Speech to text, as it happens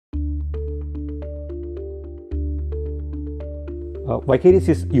Vicarious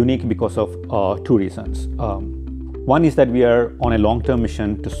is unique because of two reasons. One is that we are on a long-term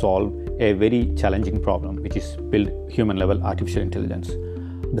mission to solve a very challenging problem, which is build human-level artificial intelligence.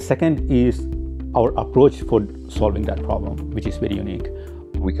 The second is our approach for solving that problem, which is very unique.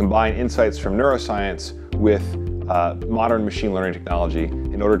 We combine insights from neuroscience with modern machine learning technology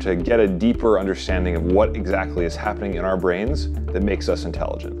in order to get a deeper understanding of what exactly is happening in our brains that makes us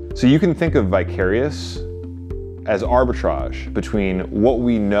intelligent. So you can think of Vicarious as arbitrage between what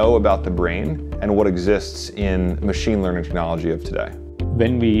we know about the brain and what exists in machine learning technology of today.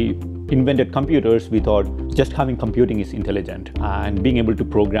 When we invented computers, we thought just having computing is intelligent, and being able to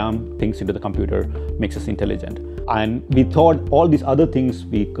program things into the computer makes us intelligent. And we thought all these other things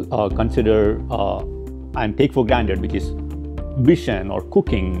we consider and take for granted, which is vision or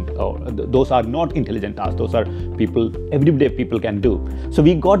cooking, those are not intelligent tasks. Those are everyday people can do. So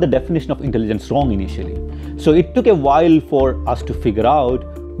we got the definition of intelligence wrong initially. So it took a while for us to figure out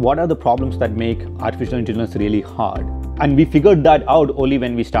what are the problems that make artificial intelligence really hard. And we figured that out only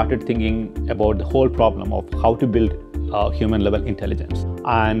when we started thinking about the whole problem of how to build human-level intelligence.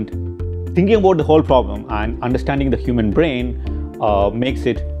 And thinking about the whole problem and understanding the human brain makes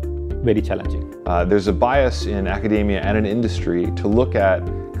it very challenging. There's a bias in academia and in industry to look at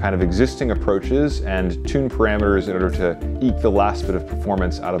kind of existing approaches and tune parameters in order to eke the last bit of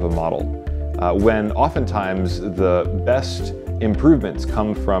performance out of a model. When oftentimes the best improvements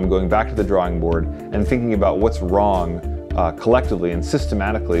come from going back to the drawing board and thinking about what's wrong collectively and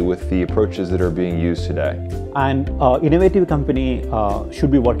systematically with the approaches that are being used today. An innovative company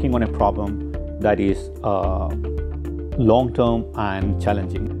should be working on a problem that is long-term and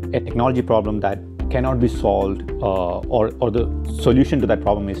challenging. A technology problem that cannot be solved or the solution to that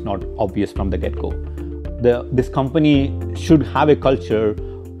problem is not obvious from the get-go. This company should have a culture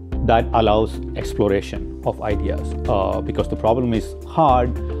that allows exploration of ideas because the problem is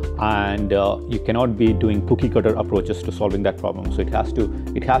hard and you cannot be doing cookie-cutter approaches to solving that problem. So it has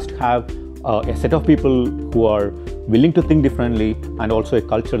to have a set of people who are willing to think differently and also a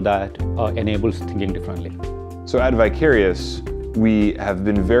culture that enables thinking differently. So at Vicarious, we have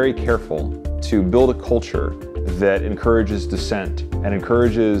been very careful to build a culture that encourages dissent and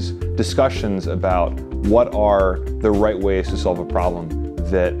encourages discussions about what are the right ways to solve a problem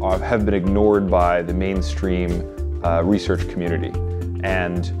that have been ignored by the mainstream research community.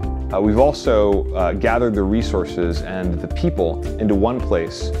 And we've also gathered the resources and the people into one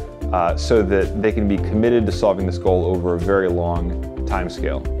place so that they can be committed to solving this goal over a very long time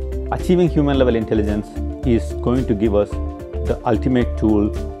scale. Achieving human-level intelligence is going to give us the ultimate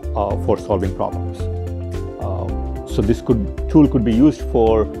tool for solving problems. So this tool could be used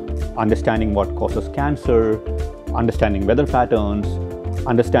for understanding what causes cancer, understanding weather patterns,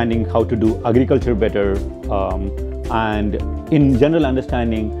 understanding how to do agriculture better, and in general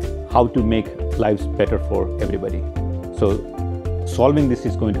understanding how to make lives better for everybody. So solving this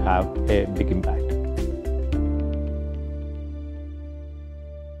is going to have a big impact.